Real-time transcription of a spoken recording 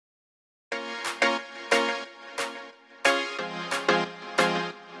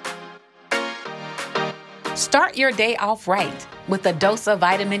Start your day off right with a dose of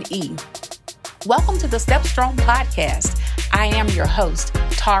vitamin E. Welcome to the Step Strong podcast. I am your host,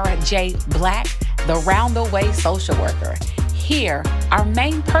 Tara J. Black, the Round the Way social worker. Here, our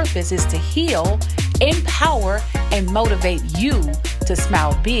main purpose is to heal, empower, and motivate you to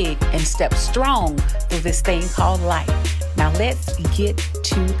smile big and step strong through this thing called life. Now let's get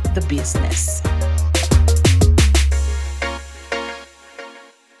to the business.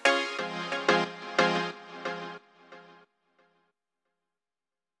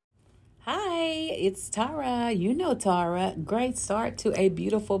 Hi, it's Tara. You know Tara. Great start to a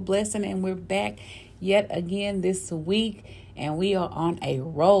beautiful blessing, and we're back yet again this week, and we are on a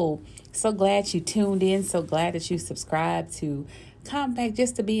roll. So glad you tuned in. So glad that you subscribed to come back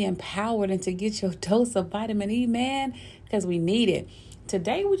just to be empowered and to get your dose of vitamin E, man, because we need it.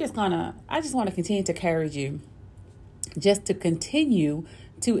 Today, I just want to continue to encourage you, just to continue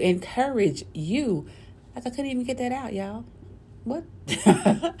to encourage you. Like I couldn't even get that out, y'all. What?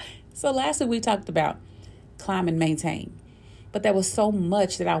 So last week we talked about climb and maintain, but there was so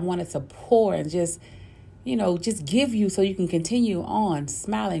much that I wanted to pour and just give you so you can continue on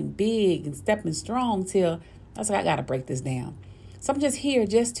smiling big and stepping strong till I was like, I got to break this down. So I'm just here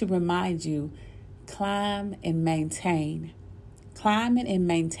just to remind you, climb and maintain. Climbing and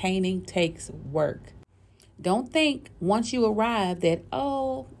maintaining takes work. Don't think once you arrive that,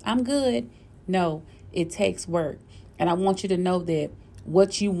 oh, I'm good. No, it takes work. And I want you to know that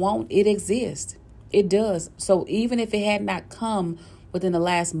what you want, it exists. It does. So even if it had not come within the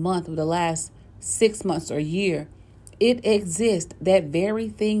last month or the last 6 months or year, it exists. That very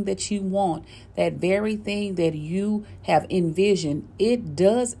thing that you want, that very thing that you have envisioned, it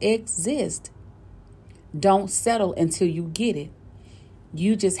does exist. Don't settle until you get it.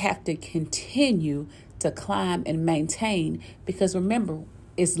 You just have to continue to climb and maintain, because remember,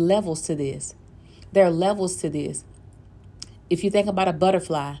 it's levels to this. There are levels to this. If you think about a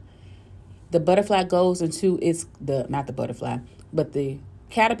butterfly, the butterfly goes into the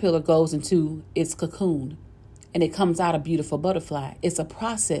caterpillar goes into its cocoon and it comes out a beautiful butterfly. It's a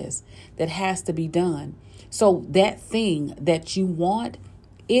process that has to be done. So that thing that you want,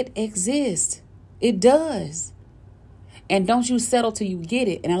 it exists. It does. And don't you settle till you get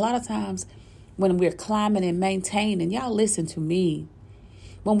it. And a lot of times when we're climbing and maintaining, y'all listen to me.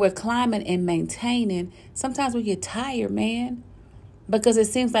 When we're climbing and maintaining, sometimes we get tired, man, because it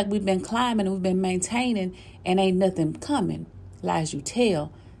seems like we've been climbing and we've been maintaining and ain't nothing coming. Lies you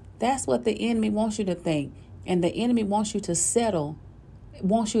tell. That's what the enemy wants you to think. And the enemy wants you to settle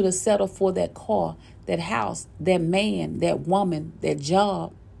for that car, that house, that man, that woman, that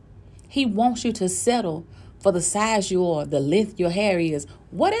job. He wants you to settle for the size you are, the length your hair is,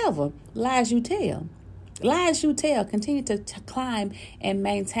 whatever. Lies you tell. Lies you tell. Continue to climb and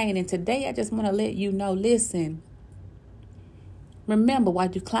maintain. And today I just want to let you know, listen, remember, while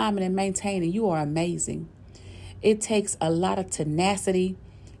you're climbing and maintaining, you are amazing. It takes a lot of tenacity.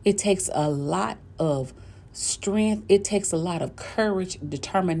 It takes a lot of strength. It takes a lot of courage,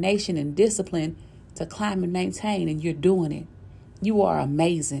 determination, and discipline to climb and maintain, and you're doing it. You are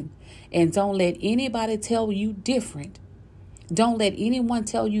amazing. And don't let anybody tell you different. Don't let anyone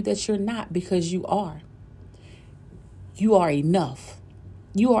tell you that you're not, because you are. You are enough.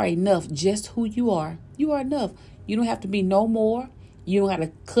 You are enough just who you are. You are enough. You don't have to be no more. You don't have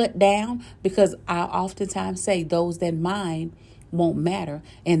to cut down, because I oftentimes say those that mind won't matter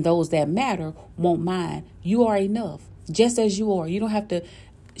and those that matter won't mind. You are enough just as you are. You don't have to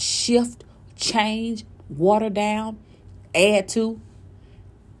shift, change, water down, add to.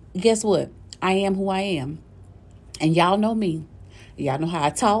 Guess what? I am who I am. And y'all know me. Y'all know how I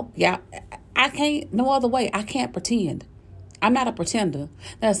talk. I can't, no other way. I can't pretend. I'm not a pretender.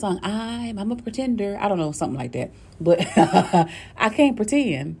 That song, I'm a pretender. I don't know, something like that. But I can't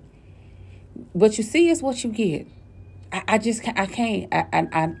pretend. What you see is what you get. I can't.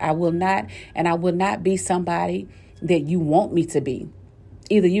 I will not. And I will not be somebody that you want me to be.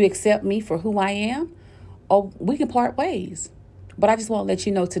 Either you accept me for who I am, or we can part ways. But I just want to let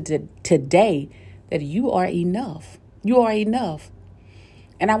you know today that you are enough. You are enough.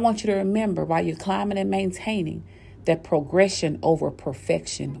 And I want you to remember, while you're climbing and maintaining, that progression over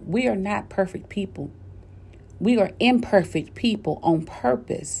perfection. We are not perfect people. We are imperfect people on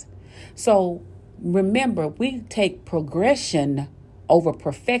purpose. So remember, we take progression over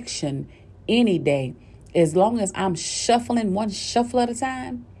perfection any day. As long as I'm shuffling one shuffle at a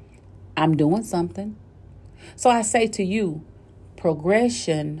time, I'm doing something. So I say to you,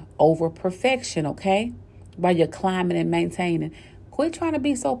 progression over perfection, okay? While you're climbing and maintaining. Quit trying to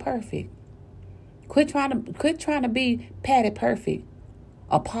be so perfect. Quit trying to be Patty perfect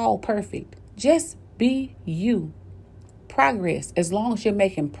or Paul perfect. Just Be you. Progress. As long as you're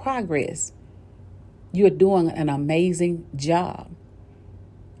making progress, you're doing an amazing job.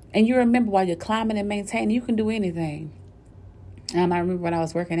 And you remember, while you're climbing and maintaining, you can do anything. I remember when I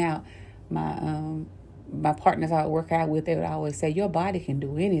was working out, my partners I would work out with, they would always say, your body can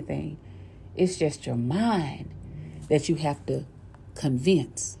do anything. It's just your mind that you have to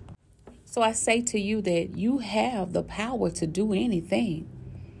convince. So I say to you that you have the power to do anything.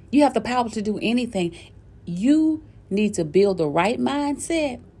 You have the power to do anything. You need to build the right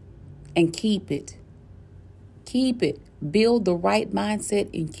mindset and keep it. Keep it. Build the right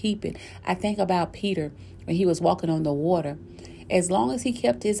mindset and keep it. I think about Peter when he was walking on the water. As long as he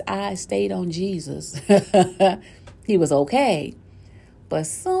kept his eyes stayed on Jesus, he was okay. But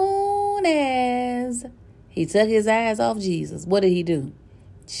soon as he took his eyes off Jesus, what did he do?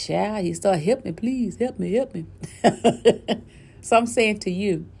 Child, he started, help me, please, help me, help me. So I'm saying to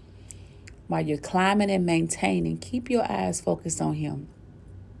you, while you're climbing and maintaining, keep your eyes focused on him.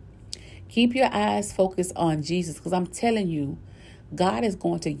 Keep your eyes focused on Jesus, because I'm telling you, God is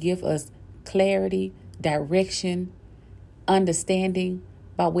going to give us clarity, direction, understanding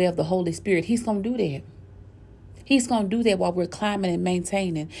by way of the Holy Spirit. He's going to do that. He's going to do that while we're climbing and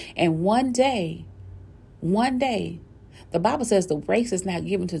maintaining. And one day, the Bible says the race is not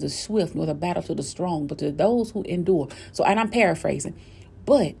given to the swift nor the battle to the strong, but to those who endure. So, and I'm paraphrasing,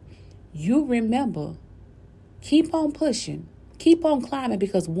 but you remember, keep on pushing, keep on climbing,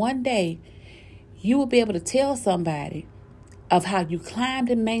 because one day you will be able to tell somebody of how you climbed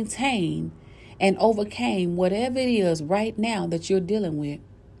and maintained and overcame whatever it is right now that you're dealing with.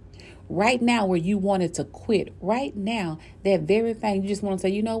 Right now, where you wanted to quit. Right now, that very thing you just want to say,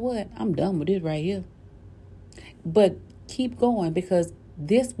 you know what? I'm done with this right here. But keep going, because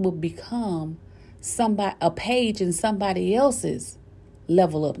this will become a page in somebody else's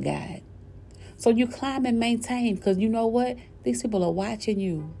level up guide. So you climb and maintain, because you know what? These people are watching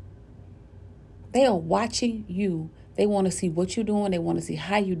you. They are watching you. They want to see what you're doing. They want to see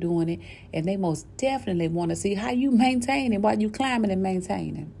how you're doing it. And they most definitely want to see how you maintain it while you're climbing and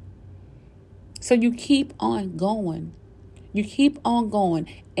maintaining. So you keep on going. You keep on going.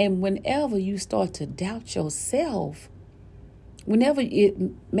 And whenever you start to doubt yourself,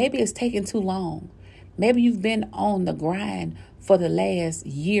 maybe it's taking too long. Maybe you've been on the grind for the last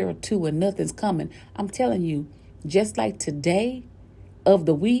year or two and nothing's coming. I'm telling you, just like today of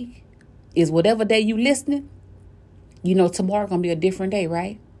the week is whatever day you listening, you know, tomorrow going to be a different day,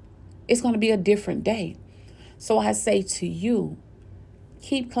 right? It's going to be a different day. So I say to you,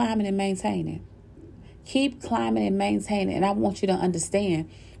 keep climbing and maintaining. Keep climbing and maintaining. And I want you to understand,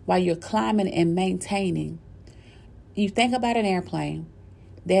 while you're climbing and maintaining, you think about an airplane.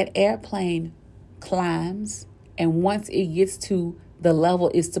 That airplane climbs, and once it gets to the level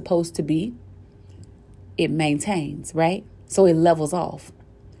it's supposed to be, it maintains, right? So it levels off.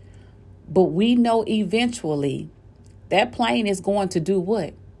 But we know eventually that plane is going to do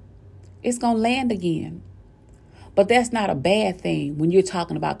what? It's going to land again. But that's not a bad thing when you're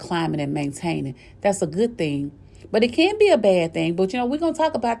talking about climbing and maintaining. That's a good thing. But it can be a bad thing. But, we're going to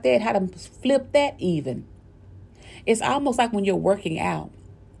talk about that, how to flip that even. It's almost like when you're working out.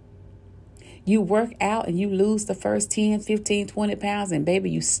 You work out and you lose the first 10, 15, 20 pounds, and baby,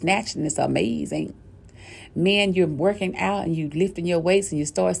 you snatch, and it's amazing. Man, you're working out and you lifting your weights and you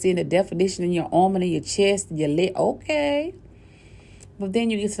start seeing the definition in your arm and in your chest and your leg. Okay. But then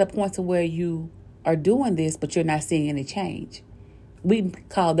you get to the point to where you are doing this, but you're not seeing any change. We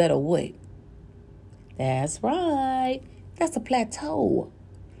call that a what? That's right. That's a plateau.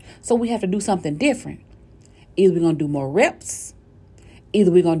 So we have to do something different. Either we're going to do more reps. Either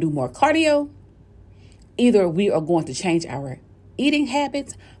we're going to do more cardio. Either we are going to change our eating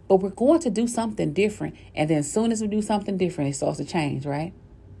habits, but we're going to do something different. And then as soon as we do something different, it starts to change, right?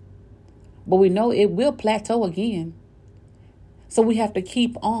 But we know it will plateau again. So we have to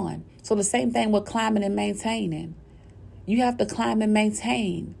keep on. So the same thing with climbing and maintaining. You have to climb and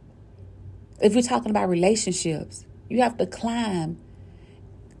maintain. If we're talking about relationships, you have to climb,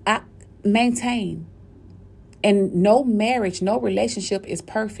 maintain. And no marriage, no relationship is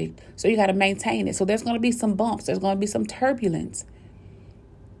perfect. So you got to maintain it. So there's going to be some bumps. There's going to be some turbulence.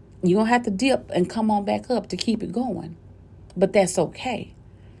 You're going to have to dip and come on back up to keep it going. But that's okay.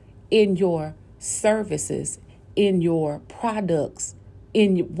 In your services, in your products,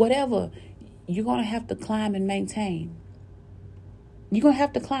 in whatever, you're going to have to climb and maintain. You're going to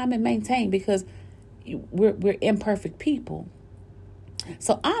have to climb and maintain, because we're imperfect people.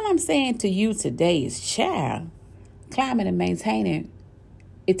 So all I'm saying to you today is, child, climbing and maintaining,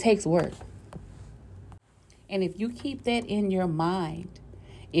 it takes work. And if you keep that in your mind,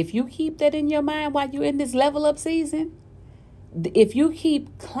 If you keep that in your mind while you're in this level up season, if you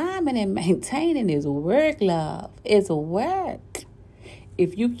keep climbing and maintaining, is work, love. It's work.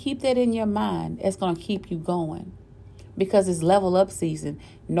 If you keep that in your mind, it's going to keep you going, because it's level up season.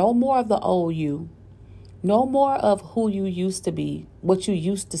 No more of the old you. No more of who you used to be, what you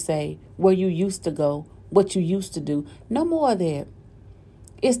used to say, where you used to go, what you used to do. No more of that.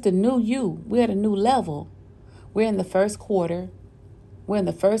 It's the new you. We're at a new level. We're in the first quarter. We're in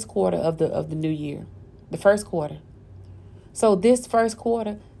the first quarter of the new year. The first quarter. So this first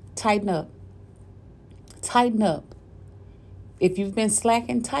quarter, tighten up. Tighten up. If you've been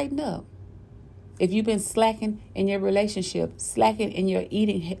slacking, tighten up. If you've been slacking in your relationship, slacking in your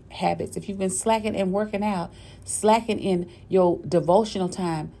eating habits, if you've been slacking in working out, slacking in your devotional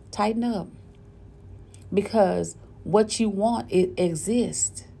time, tighten up. Because what you want, it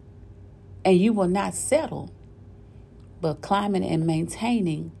exists. And you will not settle. But climbing and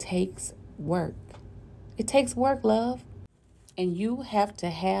maintaining takes work. It takes work, love. And you have to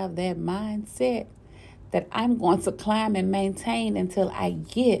have that mindset that I'm going to climb and maintain until I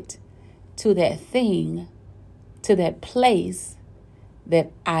get to that thing, to that place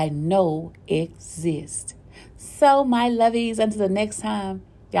that I know exists. So, my lovies, until the next time,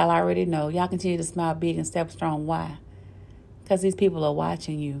 y'all already know. Y'all continue to smile big and step strong. Why? Because these people are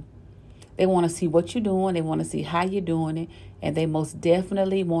watching you. They want to see what you're doing. They want to see how you're doing it. And they most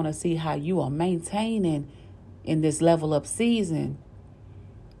definitely want to see how you are maintaining in this level up season.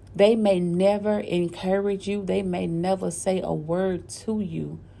 They may never encourage you. They may never say a word to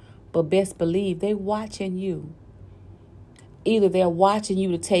you. But best believe they're watching you. Either they're watching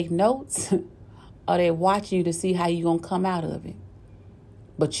you to take notes or they're watching you to see how you're going to come out of it.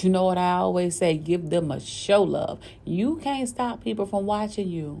 But you know what I always say? Give them a show love. You can't stop people from watching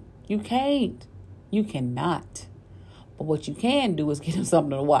you. You can't. You cannot. But what you can do is get them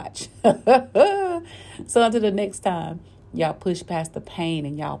something to watch. So until the next time, y'all push past the pain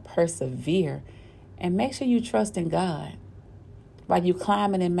and y'all persevere. And make sure you trust in God. While you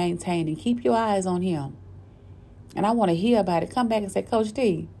climbing and maintaining, keep your eyes on Him. And I want to hear about it. Come back and say, Coach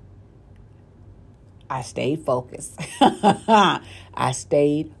D, I stayed focused. I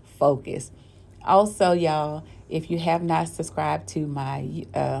stayed focused. Also, y'all, if you have not subscribed to my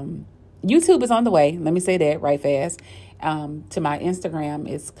YouTube is on the way. Let me say that right fast. To my Instagram,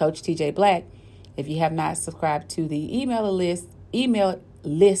 it's Coach TJ Black. If you have not subscribed to the email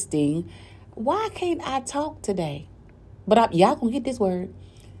listing, why can't I talk today? But y'all gonna get this word.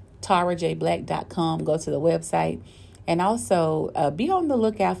 TaraJBlack.com. Go to the website. And also be on the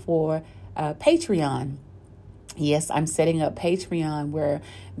lookout for Patreon. Yes, I'm setting up Patreon where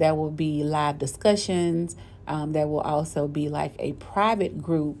there will be live discussions. There will also be like a private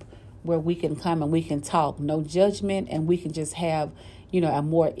group where we can come and we can talk. No judgment. And we can just have, a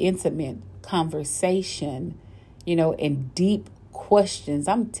more intimate conversation, and deep questions.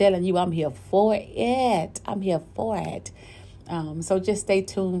 I'm telling you, I'm here for it. I'm here for it. So just stay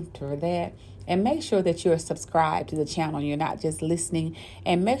tuned for that. And make sure that you're subscribed to the channel. You're not just listening.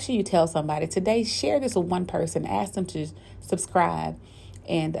 And make sure you tell somebody. Today, share this with one person. Ask them to subscribe.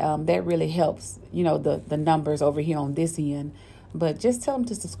 And that really helps, the numbers over here on this end. But just tell them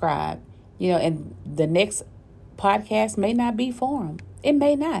to subscribe. And the next podcast may not be for them. It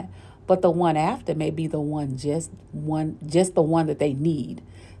may not. But the one after may be the one, just the one that they need.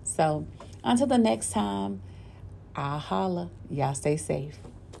 So until the next time, I'll holla. Y'all stay safe.